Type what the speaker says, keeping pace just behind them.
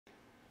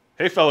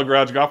Hey fellow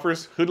garage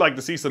golfers, who'd like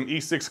to see some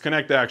E6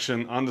 Connect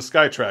action on the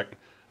Skytrak?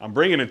 I'm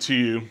bringing it to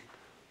you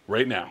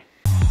right now.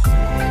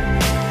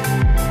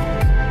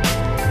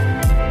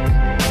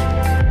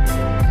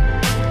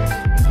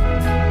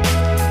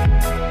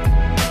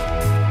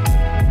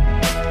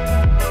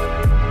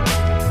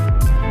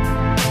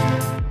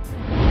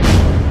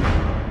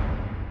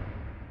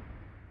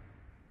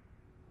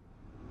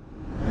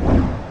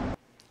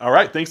 All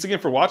right, thanks again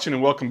for watching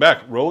and welcome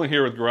back. Rolling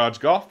here with Garage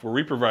Golf, where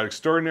we provide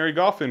extraordinary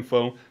golf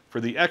info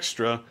for the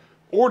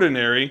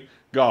extraordinary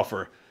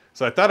golfer.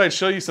 So I thought I'd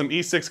show you some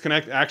E6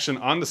 Connect action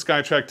on the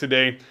Skytrak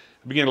today.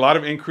 I've been getting a lot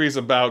of inquiries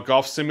about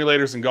golf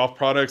simulators and golf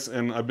products,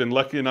 and I've been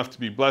lucky enough to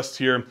be blessed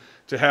here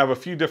to have a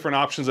few different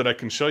options that I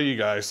can show you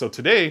guys. So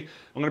today,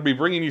 I'm gonna be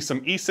bringing you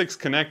some E6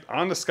 Connect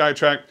on the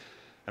Skytrak.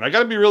 And I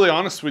gotta be really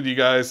honest with you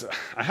guys,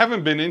 I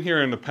haven't been in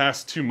here in the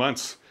past 2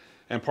 months.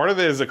 And part of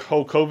it is the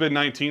whole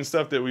COVID-19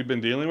 stuff that we've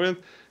been dealing with.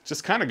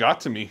 Just kind of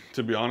got to me,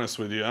 to be honest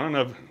with you. I don't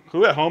know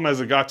who at home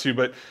has it got to,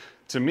 but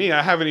to me,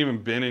 I haven't even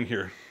been in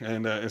here.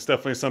 And it's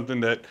definitely something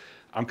that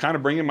I'm kind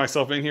of bringing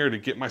myself in here to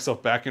get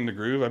myself back in the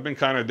groove. I've been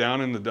kind of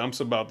down in the dumps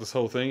about this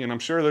whole thing, and I'm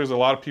sure there's a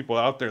lot of people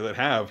out there that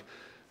have,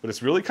 but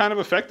it's really kind of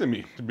affected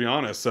me, to be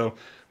honest. So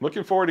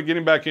looking forward to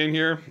getting back in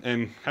here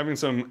and having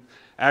some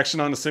action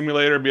on the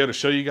simulator, be able to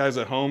show you guys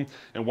at home.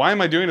 And why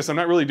am I doing this? I'm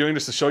not really doing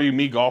this to show you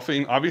me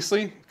golfing,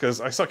 obviously, because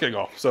I suck at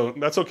golf. So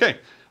that's okay.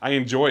 I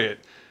enjoy it.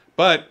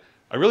 But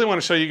I really want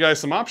to show you guys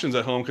some options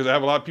at home because I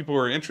have a lot of people who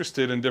are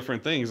interested in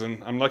different things.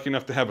 And I'm lucky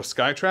enough to have a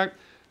Skytrak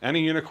and a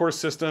Unicore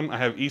system. I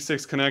have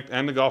E6 Connect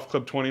and the Golf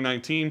Club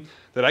 2019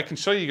 that I can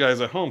show you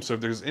guys at home. So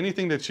if there's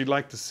anything that you'd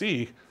like to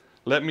see,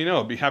 let me know.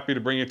 I'd be happy to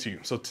bring it to you.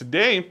 So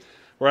today,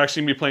 we're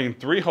actually going to be playing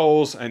 3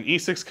 holes and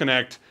E6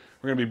 Connect.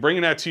 We're going to be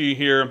bringing that to you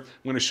here. I'm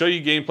going to show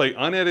you gameplay,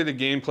 unedited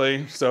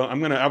gameplay. So I'm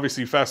going to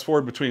obviously fast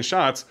forward between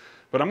shots,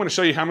 but I'm going to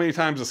show you how many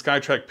times the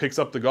Skytrak picks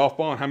up the golf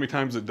ball and how many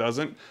times it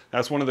doesn't.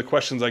 That's one of the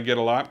questions I get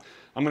a lot.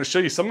 I'm going to show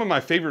you some of my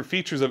favorite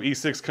features of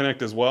E6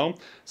 Connect as well.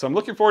 So I'm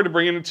looking forward to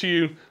bringing it to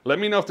you. Let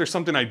me know if there's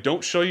something I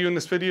don't show you in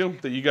this video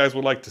that you guys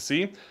would like to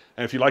see.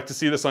 And if you'd like to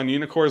see this on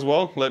Unicore as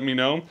well, let me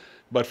know.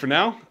 But for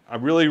now, I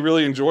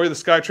really enjoy the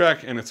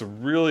Skytrak, and it's a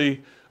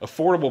really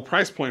affordable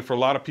price point for a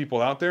lot of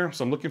people out there.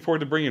 So I'm looking forward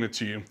to bringing it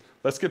to you.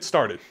 Let's get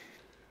started.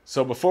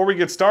 So before we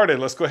get started,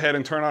 let's go ahead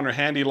and turn on our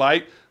handy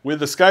light. With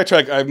the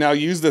Skytrak, I've now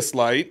used this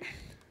light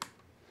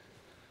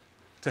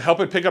to help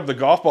it pick up the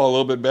golf ball a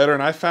little bit better,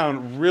 and I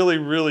found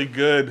really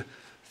good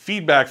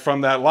feedback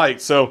from that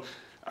light. So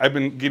I've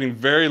been getting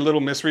very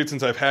little misread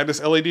since I've had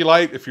this LED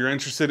light. If you're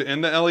interested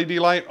in the LED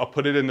light, I'll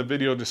put it in the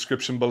video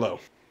description below.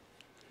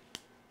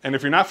 And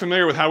if you're not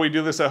familiar with how we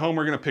do this at home,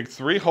 we're gonna pick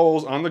 3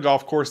 holes on the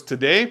golf course.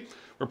 Today,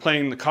 we're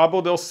playing the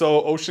Cabo Del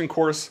Sol Ocean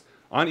Course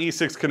on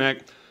E6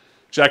 Connect.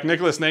 Jack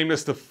Nicklaus named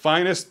this the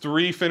finest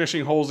 3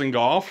 finishing holes in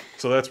golf,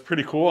 so that's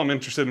pretty cool. I'm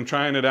interested in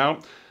trying it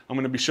out. I'm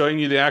going to be showing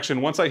you the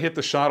action. Once I hit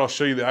the shot, I'll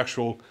show you the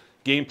actual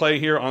gameplay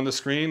here on the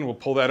screen. We'll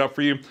pull that up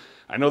for you.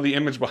 I know the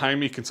image behind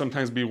me can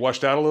sometimes be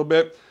washed out a little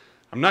bit.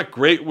 I'm not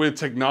great with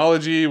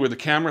technology, with the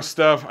camera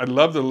stuff. I'd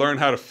love to learn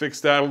how to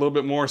fix that a little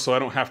bit more so I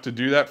don't have to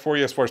do that for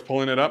you as far as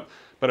pulling it up,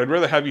 but I'd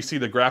rather have you see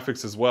the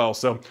graphics as well.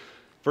 So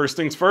first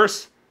things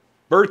first,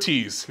 Burr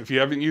tees. If you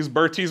haven't used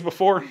Burr tees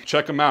before,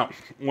 check them out.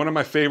 One of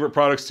my favorite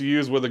products to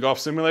use with a golf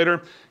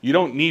simulator. You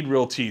don't need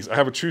real tees. I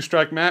have a True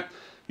Strike mat.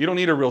 You don't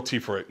need a real tee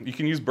for it. You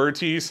can use Burr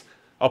tees.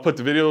 I'll put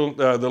the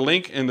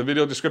link in the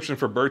video description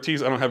for Burr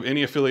tees. I don't have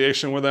any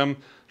affiliation with them.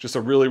 Just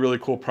a really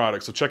cool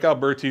product. So check out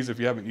Burr tees if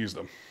you haven't used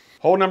them.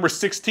 Hole number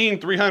 16,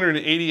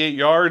 388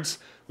 yards.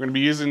 We're gonna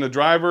be using the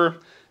driver.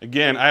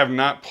 Again, I have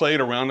not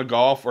played around the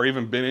golf or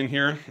even been in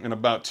here in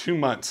about 2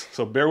 months.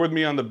 So bear with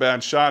me on the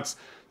bad shots.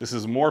 This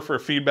is more for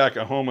feedback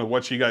at home of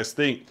what you guys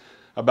think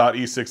about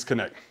E6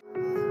 Connect.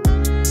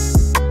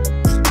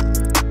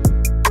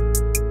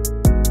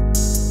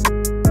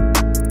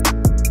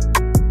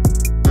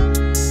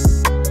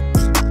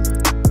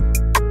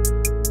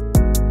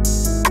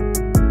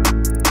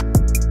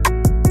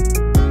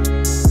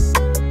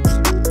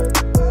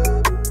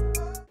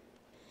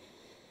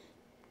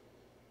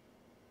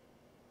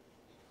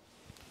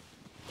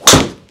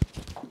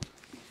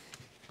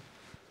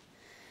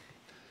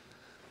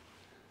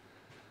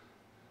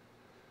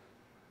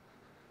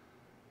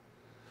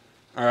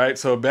 All right,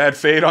 so a bad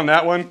fade on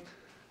that one.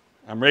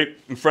 I'm right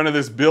in front of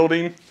this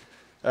building,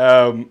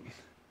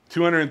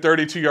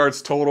 232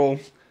 yards total.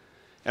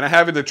 And I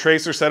have the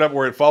tracer set up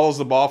where it follows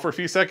the ball for a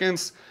few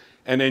seconds,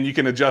 and then you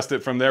can adjust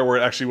it from there where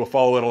it actually will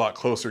follow it a lot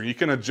closer. You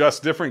can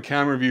adjust different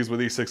camera views with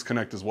E6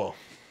 Connect as well.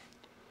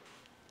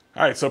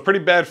 All right, so pretty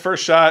bad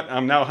first shot.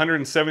 I'm now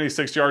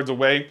 176 yards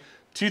away.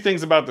 2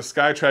 things about the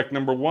Skytrak.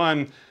 Number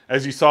 1,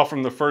 as you saw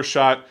from the first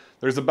shot,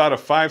 there's about a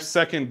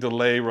 5-second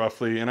delay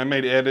roughly, and I may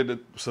edit it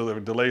so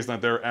the delay's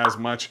not there as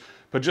much.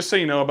 But just so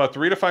you know, about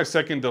 3 to 5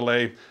 second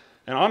delay.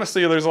 And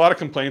honestly, there's a lot of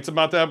complaints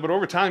about that, but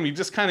over time, you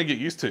just kind of get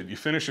used to it. You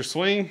finish your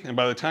swing, and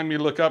by the time you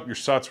look up, your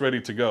shot's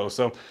ready to go.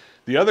 So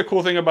the other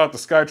cool thing about the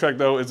Skytrak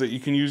though is that you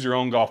can use your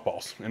own golf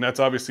balls, and that's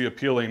obviously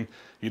appealing.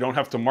 You don't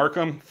have to mark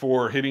them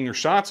for hitting your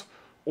shots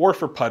or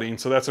for putting,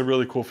 so that's a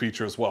really cool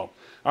feature as well.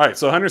 All right,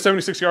 so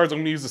 176 yards, I'm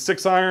gonna use the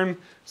 6-iron,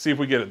 see if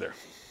we get it there.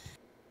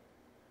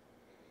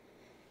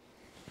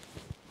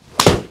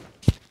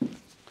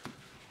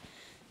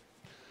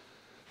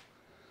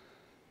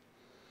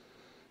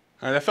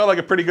 All right, that felt like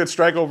a pretty good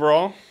strike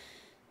overall.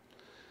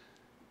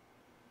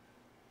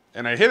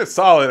 And I hit it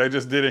solid, I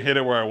just didn't hit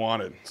it where I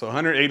wanted. So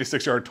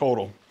 186 yard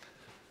total.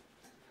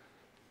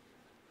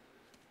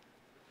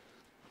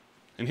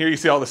 And here you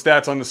see all the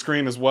stats on the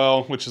screen as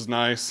well, which is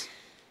nice.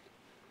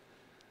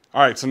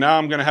 All right, so now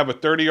I'm gonna have a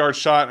 30-yard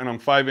shot and I'm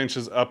 5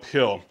 inches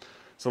uphill.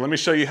 So let me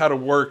show you how to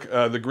work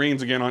the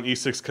greens again on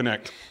E6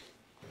 Connect.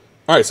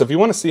 All right, so if you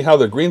wanna see how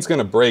the green's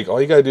gonna break,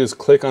 all you gotta do is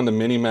click on the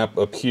mini map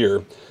up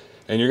here.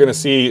 And you're gonna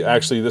see,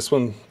 actually, this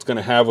one's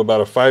gonna have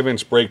about a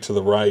 5-inch break to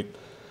the right,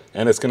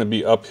 and it's gonna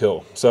be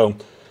uphill. So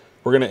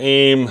we're gonna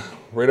aim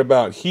right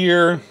about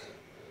here,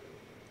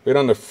 right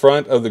on the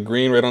front of the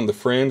green, right on the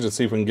fringe, and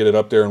see if we can get it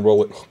up there and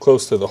roll it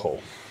close to the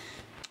hole.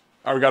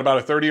 All right, we got about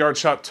a 30-yard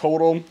shot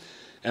total.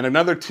 And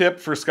another tip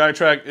for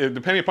Skytrak,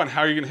 depending upon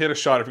how you're gonna hit a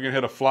shot, if you're gonna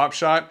hit a flop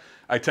shot,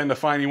 I tend to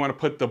find you wanna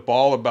put the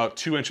ball about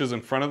 2 inches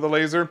in front of the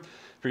laser.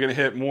 If you're gonna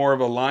hit more of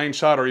a line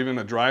shot or even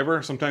a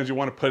driver, sometimes you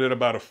wanna put it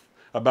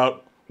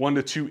about 1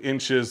 to 2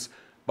 inches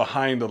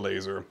behind the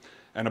laser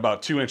and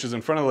about 2 inches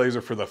in front of the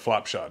laser for the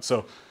flop shot.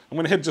 So I'm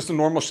gonna hit just a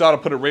normal shot. I'll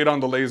put it right on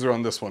the laser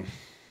on this one.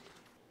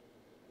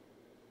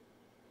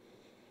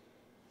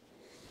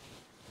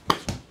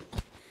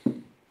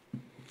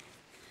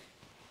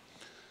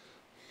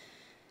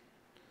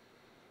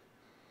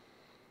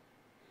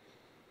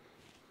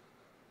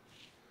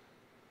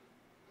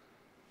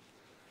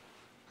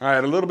 All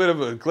right, a little bit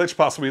of a glitch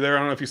possibly there. I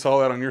don't know if you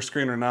saw that on your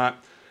screen or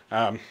not.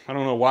 I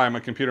don't know why,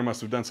 my computer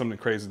must have done something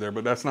crazy there,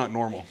 but that's not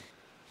normal.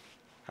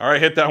 All right,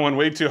 hit that one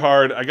way too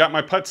hard. I got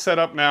my putt set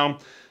up now.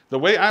 The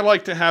way I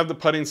like to have the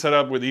putting set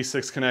up with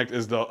E6 Connect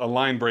is the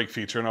align break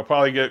feature, and I'll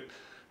probably get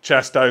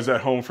chastised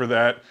at home for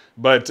that,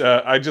 but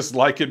I just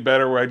like it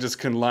better where I just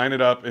can line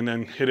it up and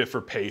then hit it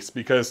for pace,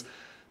 because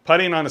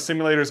putting on a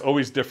simulator is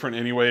always different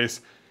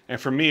anyways. And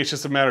for me, it's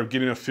just a matter of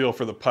getting a feel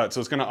for the putt. So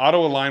it's gonna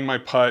auto-align my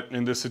putt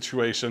in this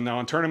situation. Now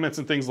in tournaments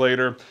and things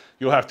later,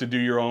 you'll have to do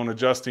your own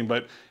adjusting,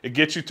 but it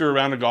gets you through a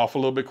round of golf a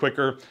little bit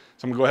quicker.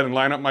 So I'm gonna go ahead and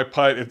line up my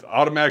putt. It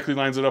automatically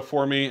lines it up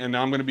for me, and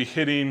now I'm gonna be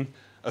hitting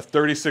a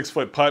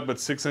 36-foot putt, but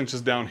 6 inches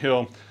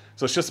downhill.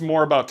 So it's just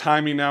more about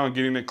timing now and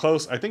getting it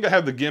close. I think I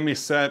have the gimme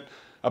set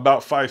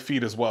about 5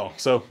 feet as well.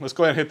 So let's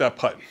go ahead and hit that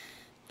putt.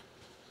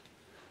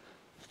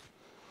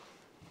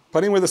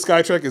 Putting with a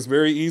Skytrak is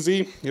very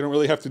easy. You don't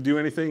really have to do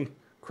anything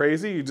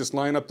crazy. You just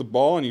line up the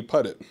ball and you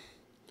putt it.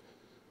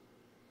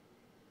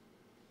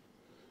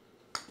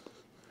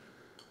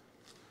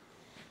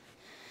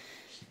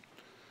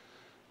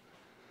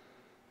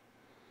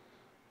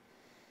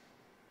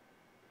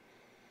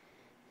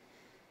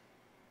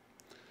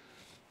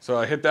 So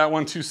I hit that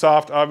one too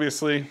soft,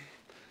 obviously.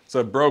 So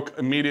it broke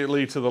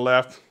immediately to the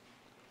left.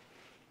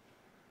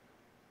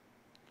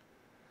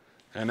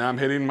 And now I'm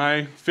hitting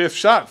my 5th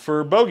shot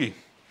for bogey.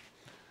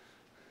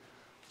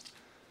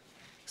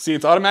 See,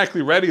 it's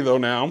automatically ready though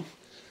now.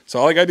 So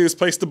all I gotta do is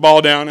place the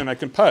ball down and I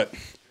can putt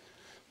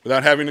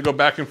without having to go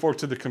back and forth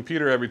to the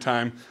computer every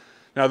time.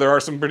 Now there are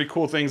some pretty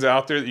cool things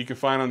out there that you can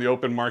find on the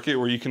open market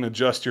where you can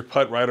adjust your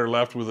putt right or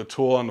left with a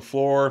tool on the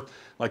floor,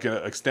 like an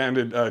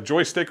extended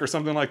joystick or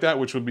something like that,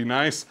 which would be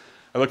nice.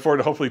 I look forward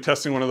to hopefully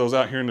testing one of those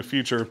out here in the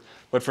future.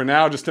 But for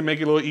now, just to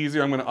make it a little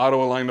easier, I'm gonna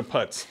auto-align the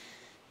putts.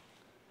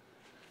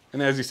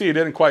 And as you see, it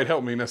didn't quite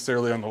help me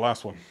necessarily on the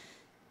last one.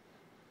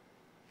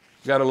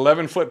 Got an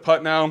 11-foot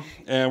putt now,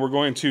 and we're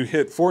going to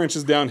hit 4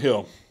 inches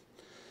downhill.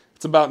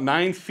 It's about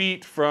 9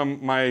 feet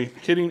from my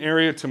hitting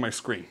area to my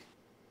screen.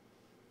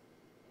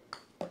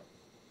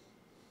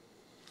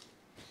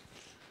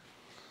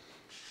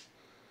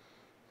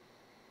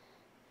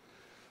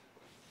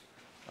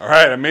 All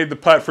right, I made the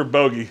putt for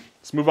bogey.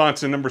 Let's move on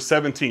to number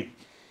 17.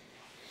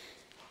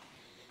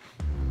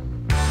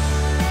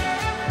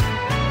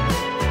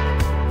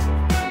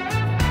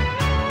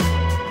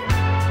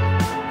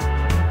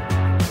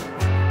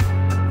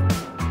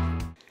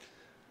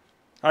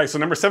 All right, so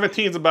number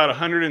 17 is about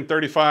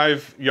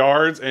 135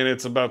 yards and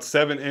it's about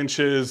 7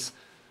 inches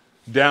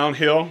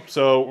downhill.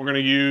 So we're gonna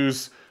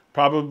use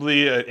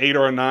probably an 8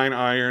 or a 9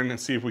 iron and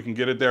see if we can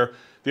get it there.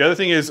 The other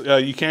thing is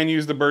you can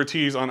use the burr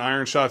tees on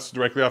iron shots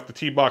directly off the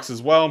tee box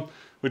as well,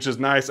 which is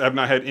nice. I've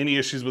not had any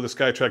issues with the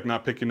Skytrak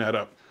not picking that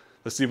up.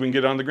 Let's see if we can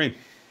get it on the green.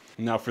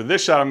 Now for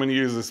this shot, I'm gonna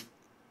use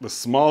the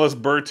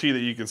smallest burr tee that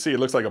you can see. It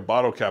looks like a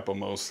bottle cap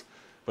almost,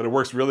 but it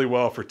works really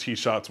well for tee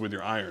shots with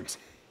your irons.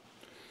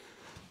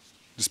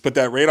 Just put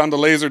that right on the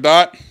laser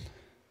dot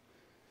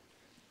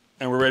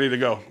and we're ready to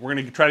go. We're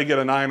gonna try to get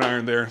a 9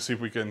 iron there, see if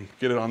we can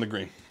get it on the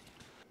green.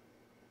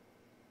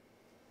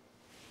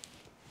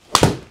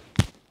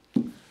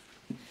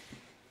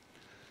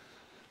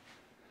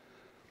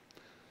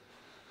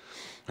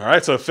 All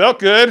right, so it felt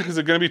good. Is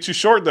it gonna be too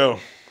short though?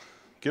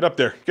 Get up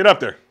there, get up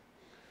there.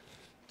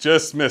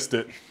 Just missed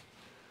it.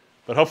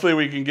 But hopefully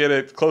we can get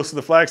it close to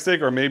the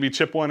flagstick or maybe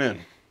chip one in.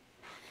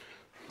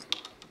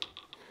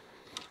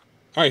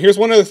 All right, here's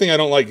one other thing I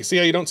don't like. You see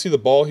how you don't see the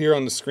ball here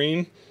on the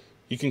screen?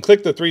 You can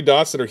click the 3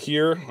 dots that are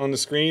here on the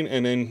screen,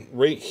 and then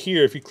right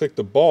here, if you click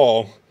the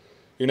ball,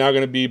 you're now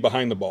going to be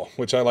behind the ball,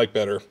 which I like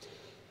better.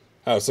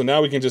 So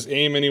now we can just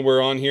aim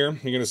anywhere on here.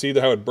 You're going to see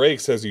how it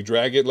breaks as you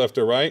drag it left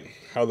or right.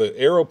 How the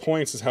arrow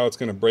points is how it's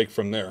going to break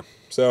from there.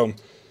 So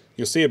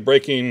you'll see it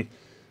breaking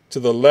to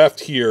the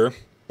left here,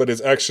 but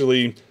it's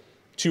actually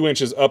 2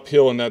 inches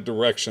uphill in that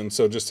direction.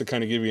 So just to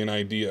kind of give you an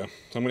idea.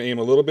 So I'm going to aim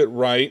a little bit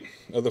right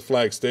of the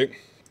flagstick,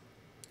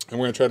 and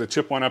we're going to try to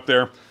chip one up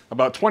there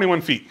about 21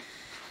 feet.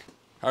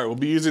 All right, we'll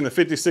be using the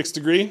 56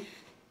 degree.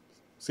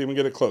 See if we can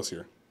get it close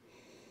here.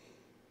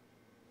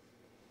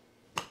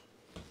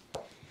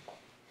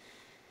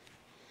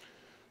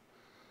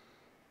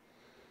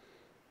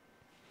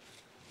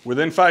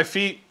 Within 5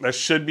 feet, that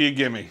should be a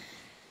gimme.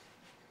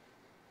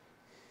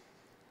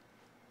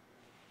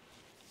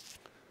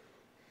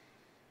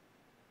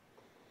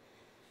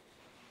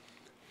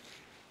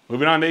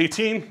 Moving on to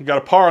 18, we got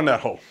a par on that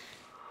hole.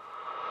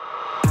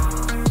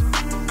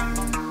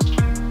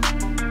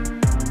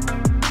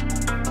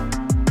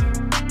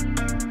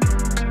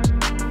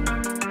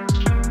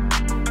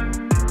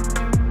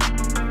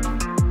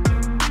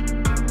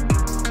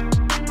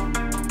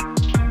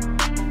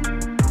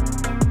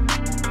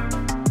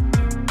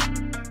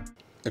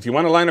 If you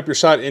want to line up your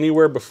shot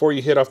anywhere before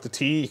you hit off the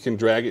tee, you can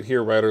drag it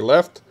here right or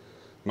left.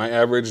 My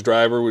average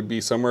driver would be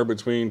somewhere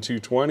between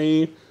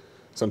 220,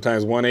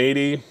 sometimes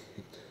 180,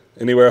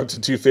 anywhere up to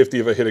 250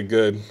 if I hit it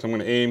good. So I'm going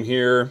to aim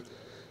here.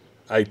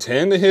 I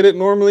tend to hit it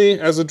normally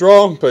as a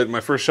draw, but my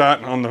first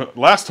shot on the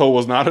last hole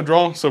was not a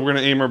draw, so we're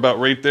going to aim her about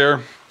right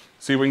there,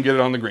 see if we can get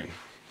it on the green.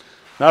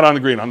 Not on the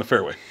green, on the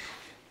fairway.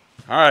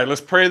 All right, let's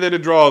pray that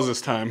it draws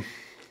this time.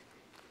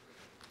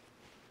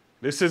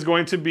 This is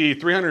going to be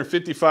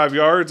 355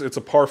 yards. It's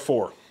a par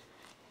 4.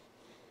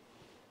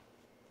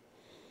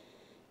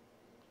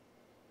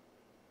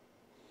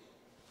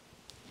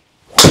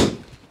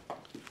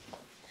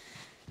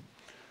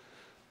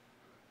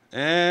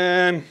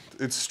 And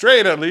it's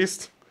straight at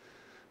least,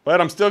 but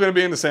I'm still going to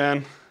be in the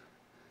sand.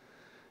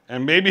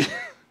 And maybe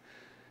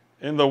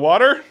in the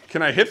water.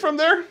 Can I hit from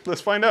there? Let's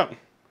find out.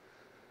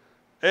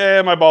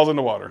 And my ball's in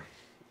the water.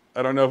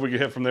 I don't know if we can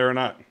hit from there or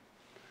not.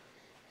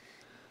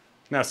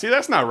 Now, see,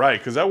 that's not right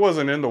because that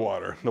wasn't in the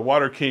water. The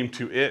water came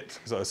to it.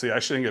 So, see, I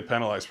shouldn't get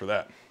penalized for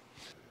that.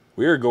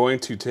 We are going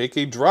to take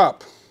a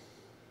drop.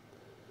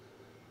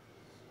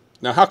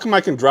 Now, how come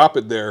I can drop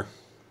it there?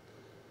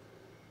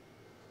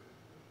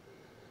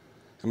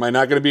 Am I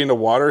not going to be in the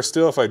water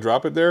still if I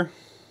drop it there?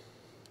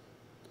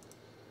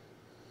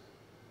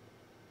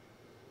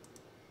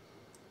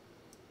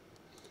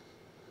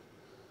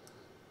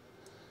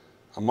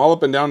 I'm all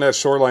up and down that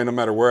shoreline no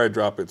matter where I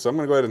drop it. So I'm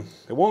going to go ahead and,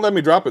 it won't let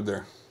me drop it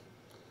there.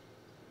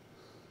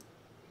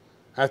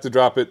 I have to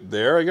drop it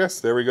there, I guess.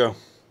 There we go.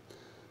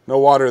 No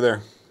water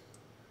there.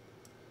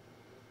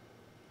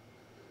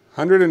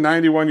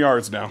 191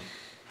 yards now.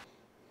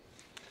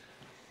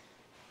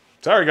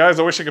 Sorry guys,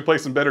 I wish I could play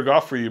some better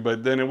golf for you,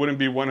 but then it wouldn't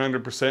be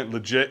 100%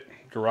 legit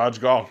garage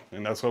golf.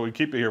 And that's why we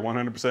keep it here,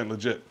 100%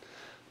 legit.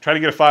 Try to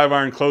get a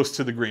 5-iron close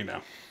to the green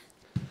now.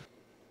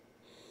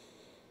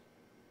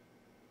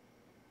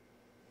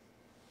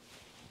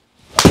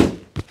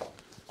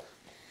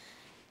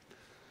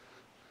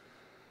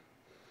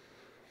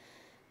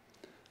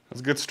 That's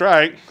a good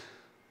strike.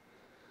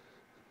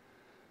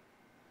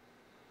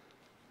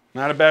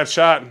 Not a bad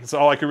shot. That's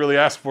all I could really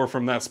ask for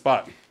from that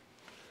spot.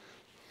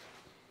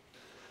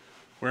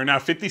 We're now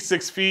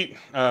 56 feet,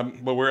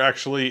 but we're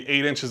actually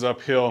 8 inches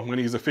uphill. I'm going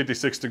to use a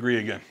 56 degree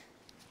again.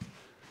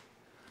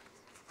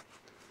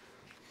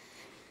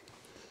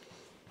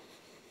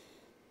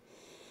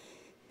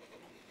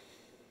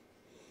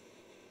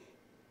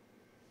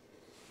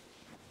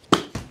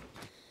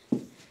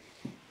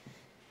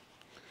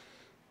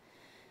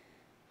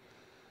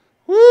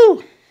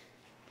 Woo!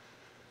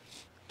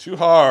 Too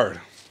hard.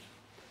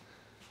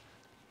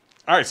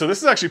 All right, so this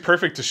is actually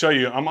perfect to show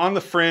you. I'm on the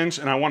fringe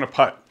and I want to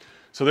putt.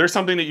 So there's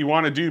something that you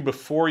want to do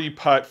before you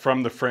putt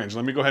from the fringe.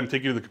 Let me go ahead and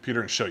take you to the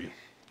computer and show you.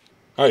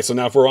 All right, so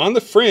now if we're on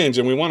the fringe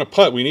and we want to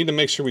putt, we need to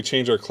make sure we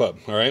change our club.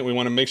 All right, we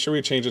want to make sure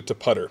we change it to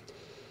putter.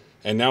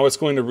 And now it's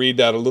going to read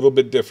that a little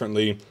bit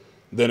differently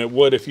than it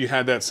would if you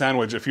had that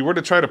sandwich. If you were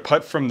to try to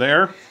putt from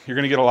there, you're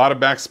going to get a lot of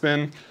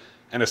backspin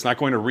and it's not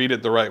going to read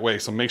it the right way.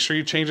 So make sure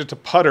you change it to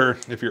putter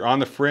if you're on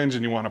the fringe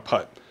and you want to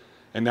putt.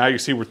 And now you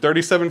see we're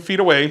 37 feet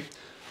away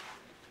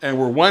and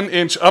we're 1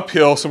 inch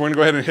uphill. So we're going to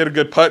go ahead and hit a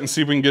good putt and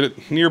see if we can get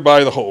it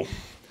nearby the hole.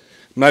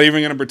 I'm not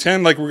even going to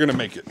pretend like we're going to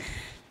make it.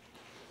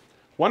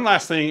 One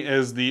last thing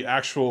is the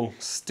actual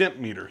stimp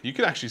meter. You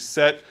can actually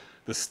set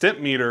the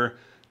stimp meter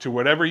to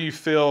whatever you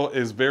feel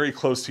is very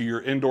close to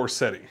your indoor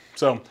setting.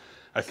 So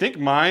I think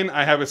mine,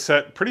 I have it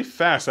set pretty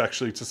fast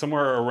actually to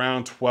somewhere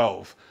around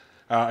 12.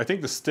 I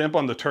think the stimp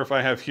on the turf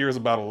I have here is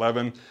about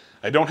 11.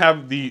 I don't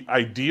have the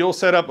ideal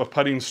setup of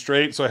putting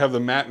straight, so I have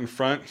the mat in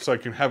front so I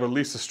can have at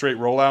least a straight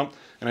rollout.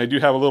 And I do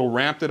have a little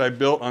ramp that I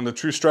built on the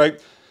True Strike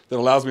that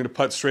allows me to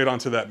putt straight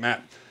onto that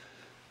mat.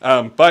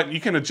 But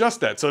you can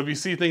adjust that. So if you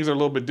see things are a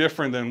little bit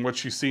different than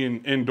what you see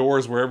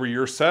indoors, wherever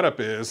your setup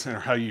is and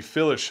how you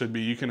feel it should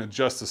be, you can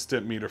adjust the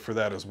stip meter for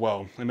that as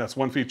well. And that's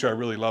one feature I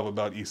really love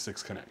about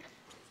E6 Connect.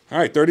 All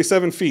right,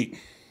 37 feet.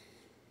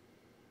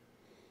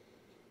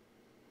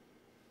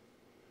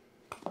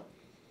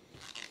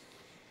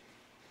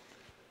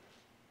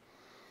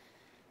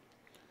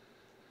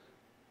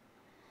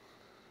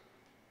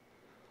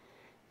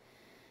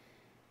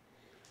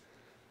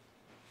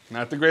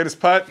 Not the greatest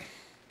putt,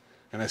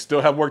 and I still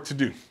have work to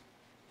do.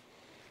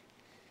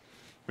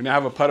 We now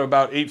have a putt of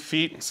about 8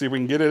 feet. Let's see if we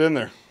can get it in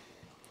there.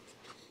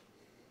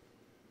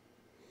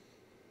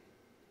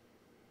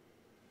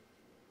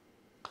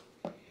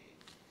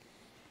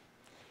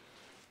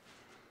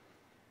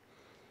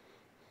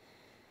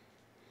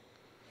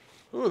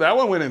 Ooh, that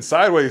one went in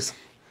sideways.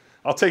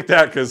 I'll take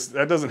that because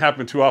that doesn't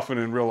happen too often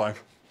in real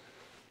life.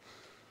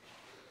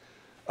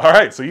 All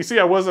right, so you see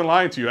I wasn't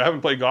lying to you. I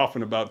haven't played golf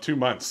in about 2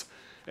 months,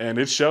 and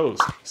it shows.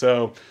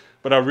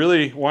 But I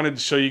really wanted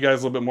to show you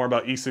guys a little bit more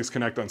about E6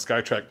 Connect on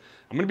Skytrak.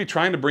 I'm going to be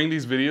trying to bring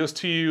these videos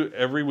to you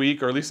every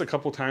week, or at least a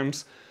couple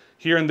times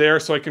here and there,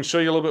 so I can show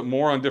you a little bit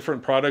more on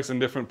different products and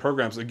different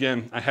programs.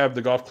 Again, I have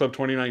the Golf Club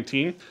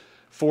 2019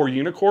 for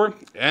Unicore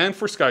and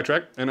for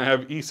Skytrak, and I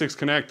have E6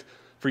 Connect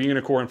for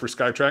Unicore and for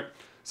Skytrak.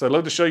 So I'd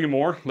love to show you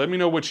more. Let me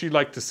know what you'd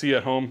like to see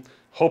at home.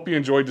 Hope you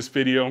enjoyed this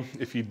video.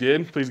 If you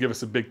did, please give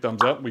us a big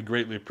thumbs up. We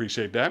greatly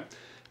appreciate that.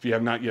 If you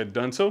have not yet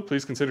done so,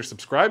 please consider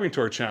subscribing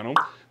to our channel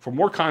for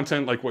more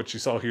content like what you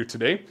saw here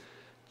today.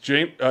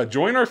 Join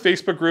our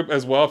Facebook group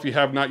as well if you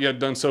have not yet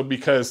done so,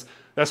 because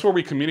that's where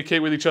we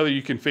communicate with each other.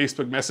 You can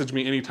Facebook message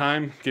me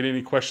anytime, get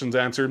any questions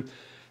answered.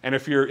 And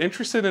if you're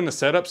interested in a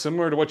setup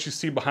similar to what you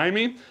see behind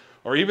me,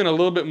 or even a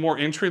little bit more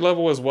entry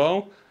level as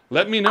well,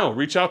 let me know.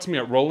 Reach out to me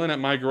at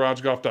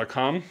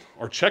roland@mygaragegolf.com,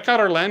 or check out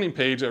our landing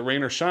page at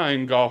Rain or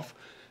Shine Golf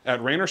at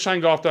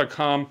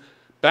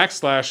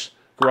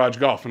rainorShineGolf.com/garage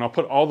golf. And I'll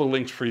put all the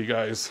links for you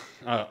guys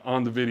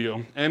on the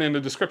video and in the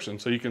description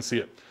so you can see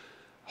it.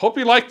 Hope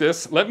you like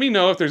this. Let me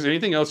know if there's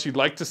anything else you'd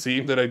like to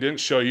see that I didn't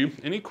show you.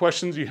 Any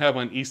questions you have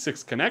on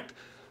E6 Connect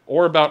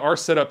or about our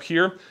setup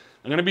here.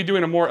 I'm going to be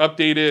doing a more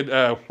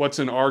updated what's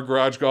in our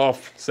garage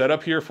golf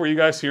setup here for you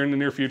guys here in the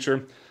near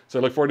future. So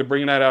I look forward to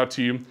bringing that out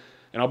to you.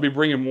 And I'll be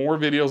bringing more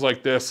videos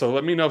like this. So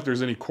let me know if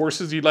there's any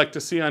courses you'd like to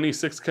see on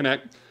E6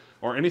 Connect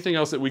or anything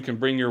else that we can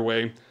bring your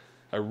way.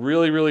 I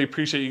really, really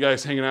appreciate you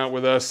guys hanging out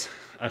with us.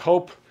 I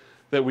hope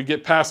that we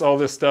get past all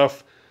this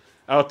stuff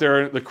out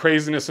there, the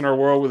craziness in our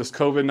world with this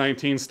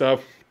COVID-19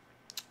 stuff.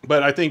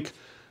 But I think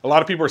a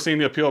lot of people are seeing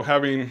the appeal of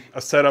having a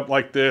setup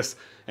like this.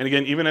 And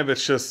again, even if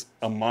it's just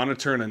a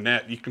monitor and a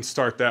net, you can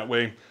start that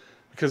way,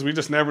 because we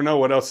just never know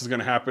what else is going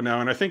to happen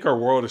now. And I think our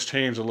world has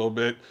changed a little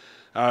bit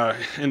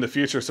in the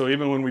future. So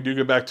even when we do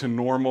get back to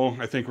normal,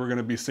 I think we're going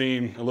to be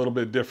seeing a little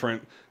bit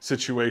different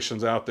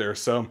situations out there.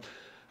 So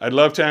I'd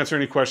love to answer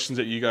any questions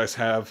that you guys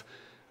have.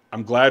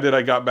 I'm glad that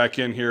I got back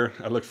in here.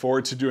 I look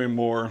forward to doing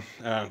more.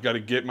 Got to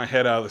get my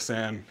head out of the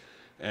sand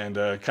and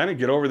kind of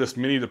get over this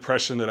mini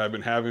depression that I've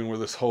been having with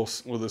this whole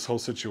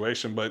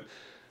situation. But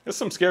there's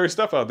some scary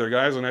stuff out there,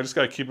 guys, and I just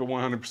got to keep it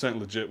 100%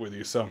 legit with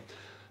you. So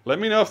let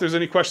me know if there's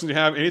any questions you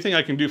have, anything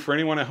I can do for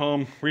anyone at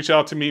home. Reach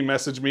out to me,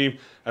 message me.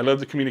 I'd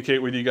love to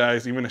communicate with you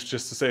guys, even if it's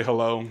just to say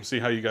hello, see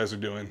how you guys are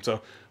doing. So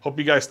hope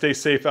you guys stay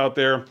safe out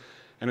there.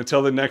 And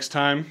until the next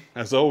time,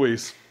 as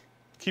always,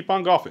 keep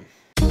on golfing.